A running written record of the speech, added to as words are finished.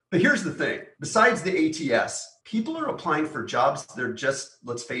But here's the thing. Besides the ATS, people are applying for jobs they're just,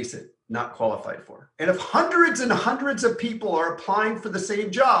 let's face it, not qualified for. And if hundreds and hundreds of people are applying for the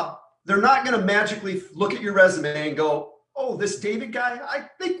same job, they're not going to magically look at your resume and go, oh, this David guy, I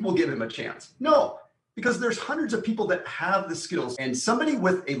think we'll give him a chance. No, because there's hundreds of people that have the skills, and somebody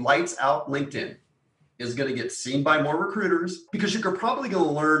with a lights out LinkedIn is going to get seen by more recruiters because you're probably going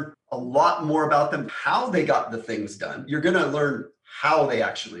to learn a lot more about them, how they got the things done. You're going to learn how they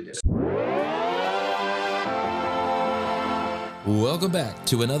actually did it. Welcome back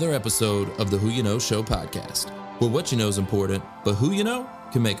to another episode of the Who You Know Show podcast, where what you know is important, but who you know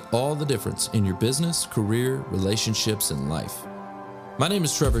can make all the difference in your business, career, relationships, and life. My name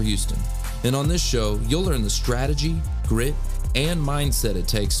is Trevor Houston, and on this show, you'll learn the strategy, grit, and mindset it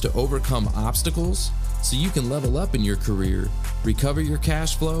takes to overcome obstacles so you can level up in your career, recover your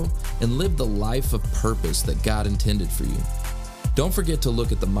cash flow, and live the life of purpose that God intended for you. Don't forget to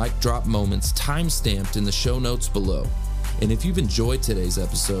look at the mic drop moments time-stamped in the show notes below. And if you've enjoyed today's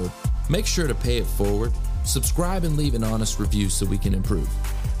episode, make sure to pay it forward, subscribe, and leave an honest review so we can improve.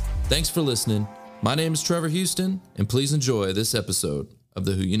 Thanks for listening. My name is Trevor Houston, and please enjoy this episode of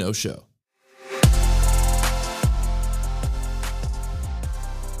the Who You Know Show.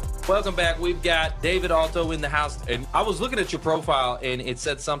 Welcome back. We've got David Alto in the house. And I was looking at your profile and it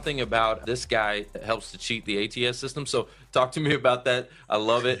said something about this guy that helps to cheat the ATS system. So talk to me about that. I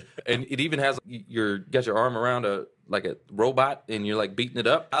love it. And it even has got your arm around a robot and you're like beating it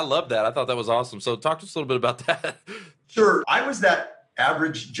up. I love that. I thought that was awesome. So talk to us a little bit about that. Sure. I was that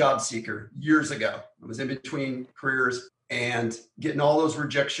average job seeker years ago. I was in between careers and getting all those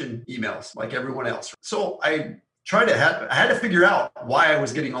rejection emails like everyone else. So I had to figure out why I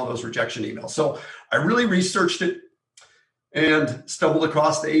was getting all those rejection emails. So I really researched it and stumbled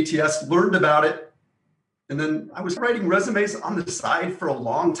across the ATS, learned about it. And then I was writing resumes on the side for a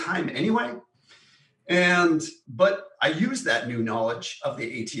long time anyway. But I used that new knowledge of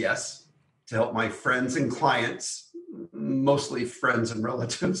the ATS to help my friends and clients, mostly friends and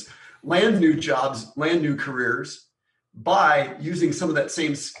relatives, land new jobs, land new careers by using some of that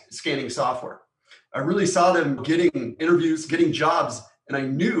same scanning software. I really saw them getting interviews, getting jobs, and I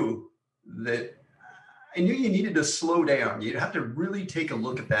knew you needed to slow down. You'd have to really take a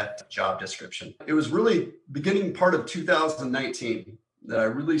look at that job description. It was really beginning part of 2019 that I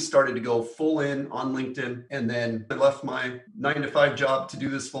really started to go full in on LinkedIn. And then I left my 9-to-5 job to do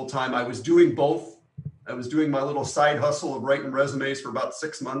this full time. I was doing both. I was doing my little side hustle of writing resumes for about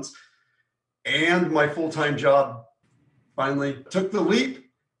 6 months, and my full-time job finally took the leap.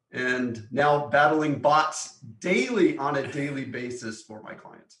 And now battling bots on a daily basis for my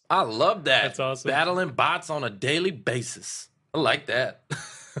clients. I love that. That's awesome. Battling bots on a daily basis. I like that.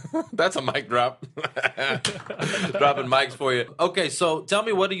 That's a mic drop. Dropping mics for you. Okay, so tell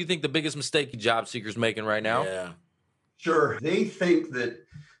me, what do you think the biggest mistake job seekers making right now? Yeah. Sure. They think that,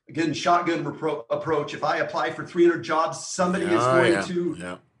 again, shotgun approach. If I apply for 300 jobs, somebody is going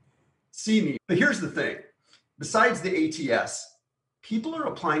to see me. But here's the thing. Besides the ATS, people are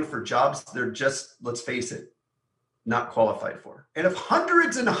applying for jobs they're just, let's face it, not qualified for. And if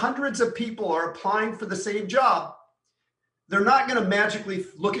hundreds and hundreds of people are applying for the same job, they're not going to magically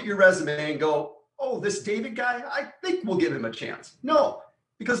look at your resume and go, oh, this David guy, I think we'll give him a chance. No,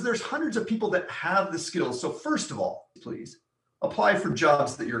 because there's hundreds of people that have the skills. So first of all, please apply for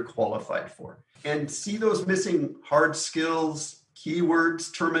jobs that you're qualified for and see those missing hard skills,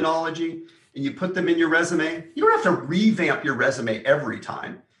 keywords, terminology, and you put them in your resume. You don't have to revamp your resume every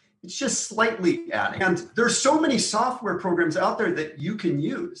time. It's just slightly adding. And there's so many software programs out there that you can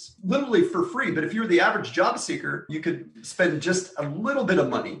use literally for free. But if you're the average job seeker, you could spend just a little bit of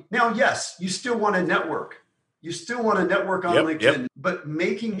money. Now, yes, you still want to network. You still want to network on LinkedIn, but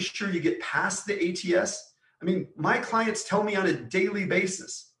making sure you get past the ATS. I mean, my clients tell me on a daily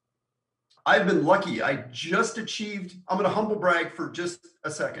basis, I've been lucky. I just achieved, I'm going to humble brag for just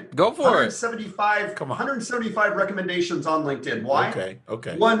a second. Go for 175, it. Come on. 175 recommendations on LinkedIn. Why?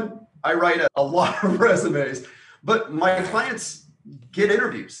 Okay. One, I write a lot of resumes, but my clients get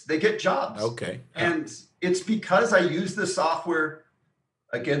interviews. They get jobs. Okay. And it's because I use the software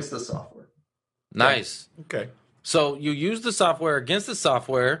against the software. Nice. Okay. So you use the software against the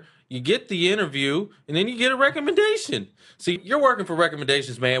software, you get the interview, and then you get a recommendation. See, you're working for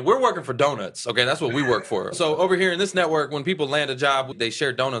recommendations, man. We're working for donuts. Okay, that's what we work for. So over here in this network, when people land a job, they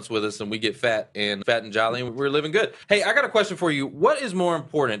share donuts with us, and we get fat and jolly, and we're living good. Hey, I got a question for you. What is more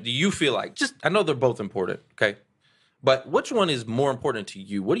important, do you feel like? I know they're both important, okay? But which one is more important to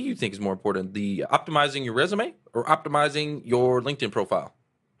you? What do you think is more important, the optimizing your resume or optimizing your LinkedIn profile?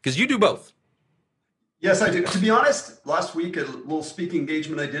 Because you do both. Yes, I do. To be honest, last week, a little speaking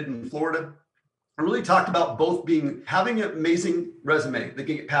engagement I did in Florida, I really talked about both having an amazing resume that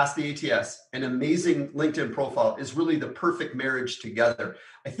can get past the ATS and amazing LinkedIn profile is really the perfect marriage together.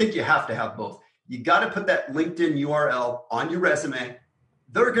 I think you have to have both. You got to put that LinkedIn URL on your resume.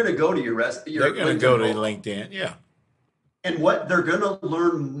 They're going to go to your resume. They're going to go to LinkedIn. Yeah. And what they're going to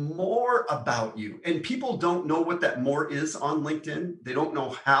learn more about you. And people don't know what that more is on LinkedIn. They don't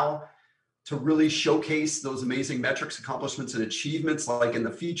know how to really showcase those amazing metrics, accomplishments, and achievements, like in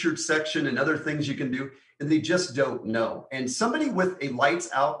the featured section and other things you can do. And they just don't know. And somebody with a lights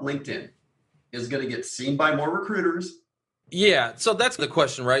out LinkedIn is going to get seen by more recruiters. Yeah. So that's the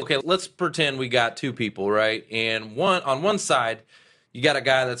question, right? Okay, let's pretend we got two people, right? And on one side, you got a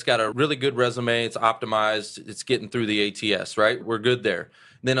guy that's got a really good resume. It's optimized. It's getting through the ATS, right? We're good there.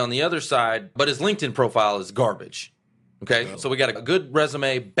 Then on the other side, but his LinkedIn profile is garbage. Okay, so we got a good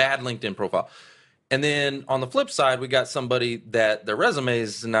resume, bad LinkedIn profile. And then on the flip side, we got somebody that their resume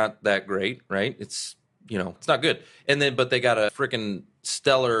is not that great, right? It's not good. And then, but they got a freaking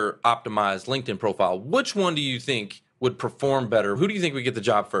stellar optimized LinkedIn profile. Which one do you think would perform better? Who do you think would get the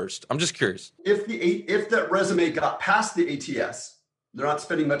job first? I'm just curious. If that resume got past the ATS, they're not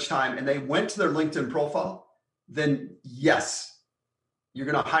spending much time, and they went to their LinkedIn profile, then yes, you're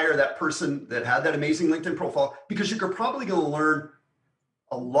going to hire that person that had that amazing LinkedIn profile, because you're probably going to learn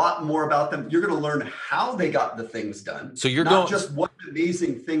a lot more about them. You're going to learn how they got the things done. So you're not just what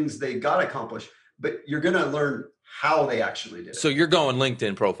amazing things they got accomplished, but you're going to learn how they actually did it. So you're going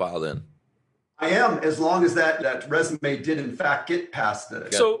LinkedIn profile then? I am, as long as that resume did in fact get past the.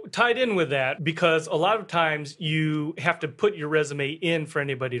 So tied in with that, because a lot of times you have to put your resume in for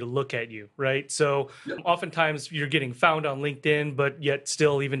anybody to look at you, right? So oftentimes you're getting found on LinkedIn, but yet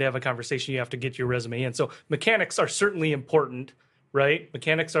still, even to have a conversation, you have to get your resume in. So mechanics are certainly important, right?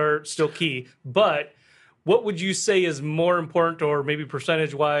 Mechanics are still key, but what would you say is more important, or maybe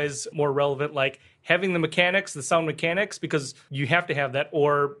percentage-wise more relevant, like having the mechanics, the sound mechanics, because you have to have that,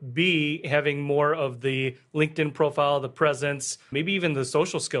 or B, having more of the LinkedIn profile, the presence, maybe even the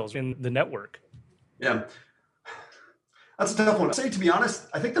social skills in the network? Yeah, that's a tough one. To be honest,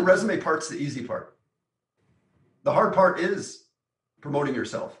 I think the resume part's the easy part. The hard part is promoting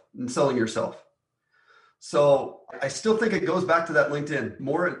yourself and selling yourself. So I still think it goes back to that LinkedIn.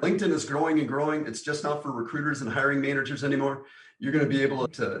 LinkedIn is growing and growing. It's just not for recruiters and hiring managers anymore. You're going to be able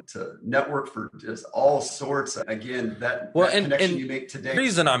to network for just all sorts. Again, that connection you make today. The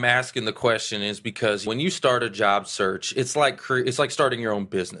reason I'm asking the question is because when you start a job search, it's like starting your own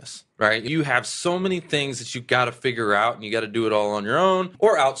business, right? You have so many things that you've got to figure out, and you got to do it all on your own,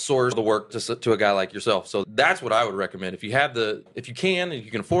 or outsource the work to a guy like yourself. So that's what I would recommend. If you can and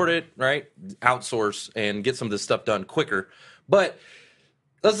you can afford it, right? Outsource and get some of this stuff done quicker. But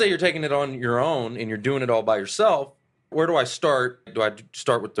let's say you're taking it on your own and you're doing it all by yourself. Where do I start? Do I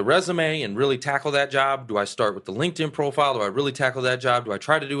start with the resume and really tackle that job? Do I start with the LinkedIn profile? Do I really tackle that job? Do I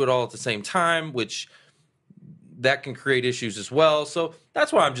try to do it all at the same time, which that can create issues as well? So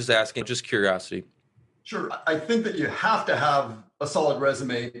that's why I'm just asking, just curiosity. Sure. I think that you have to have a solid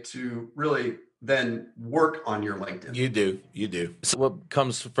resume to really then work on your LinkedIn. You do. So what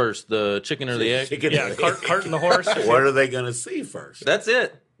comes first, the chicken or the egg? Cart and the horse. What are they going to see first? That's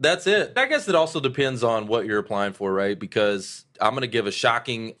it. I guess it also depends on what you're applying for, right? Because I'm going to give a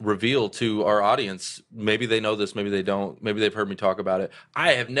shocking reveal to our audience. Maybe they know this, maybe they don't. Maybe they've heard me talk about it.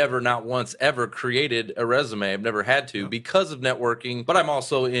 I have never, not once, ever created a resume. I've never had to because of networking, but I'm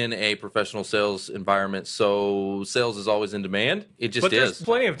also in a professional sales environment, so sales is always in demand. It just is. But there's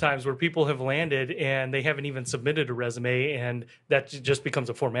plenty of times where people have landed and they haven't even submitted a resume, and that just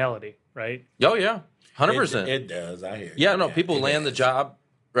becomes a formality, right? Oh, yeah. 100%. It does. I hear you. Yeah, no, people land the job.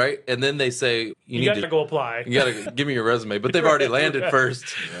 Right. And then they say, you need to go apply. You got to give me your resume, but they've already landed first.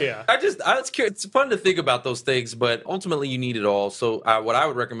 Yeah. I was curious. It's fun to think about those things, but ultimately you need it all. So what I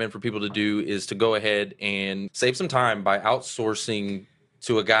would recommend for people to do is to go ahead and save some time by outsourcing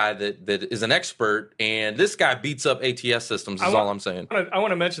to a guy that is an expert. And this guy beats up ATS systems is all I'm saying. I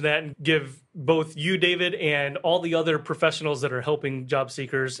want to mention that and give both you, David, and all the other professionals that are helping job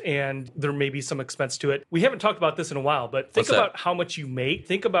seekers, and there may be some expense to it. We haven't talked about this in a while, but think about how much you make.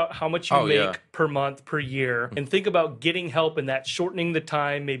 Think about how much you make per month, per year, and think about getting help in that, shortening the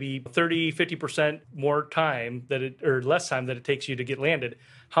time, maybe 30, 50% more time or less time that it takes you to get landed.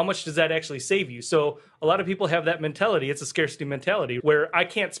 How much does that actually save you? So a lot of people have that mentality. It's a scarcity mentality where I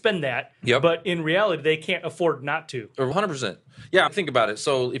can't spend that, but in reality, they can't afford not to. 100%. Yeah, think about it.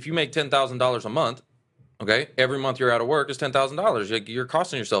 So if you make $10,000 a month, okay, every month you're out of work is $10,000. You're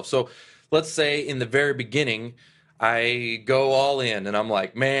costing yourself. So let's say in the very beginning, I go all in and I'm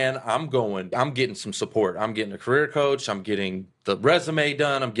like, man, I'm getting some support. I'm getting a career coach. I'm getting the resume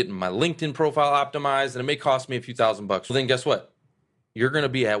done. I'm getting my LinkedIn profile optimized, and it may cost me a few $1,000. Well, then guess what? You're going to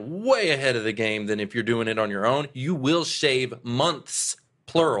be way ahead of the game than if you're doing it on your own. You will shave months,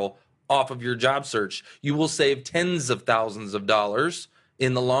 plural, off of your job search. You will save tens of thousands of dollars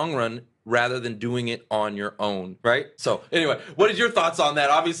in the long run rather than doing it on your own, right? So anyway, what is your thoughts on that?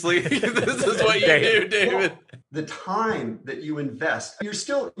 Obviously, this is what you do, David. The time that you invest,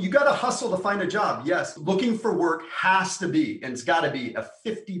 you got to hustle to find a job. Yes, looking for work has to be, and it's got to be a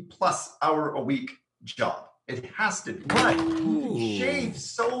 50+ hour a week job. It has to be. But you can shave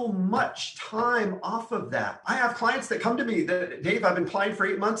so much time off of that. I have clients that come to me that, Dave, I've been applying for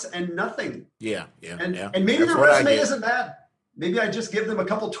 8 months and nothing. Yeah. And maybe their resume isn't bad. Maybe I just give them a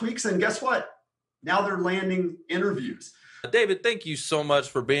couple tweaks, and guess what? Now they're landing interviews. David, thank you so much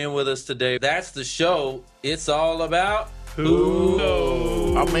for being with us today. That's the show. It's all about Who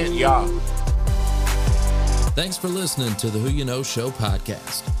Knows. I mean, y'all. Thanks for listening to the Who You Know Show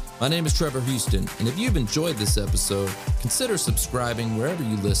podcast. My name is Trevor Houston, and if you've enjoyed this episode, consider subscribing wherever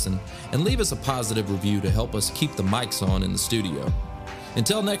you listen and leave us a positive review to help us keep the mics on in the studio.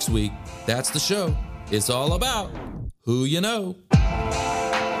 Until next week, that's the show. It's all about Who You Know.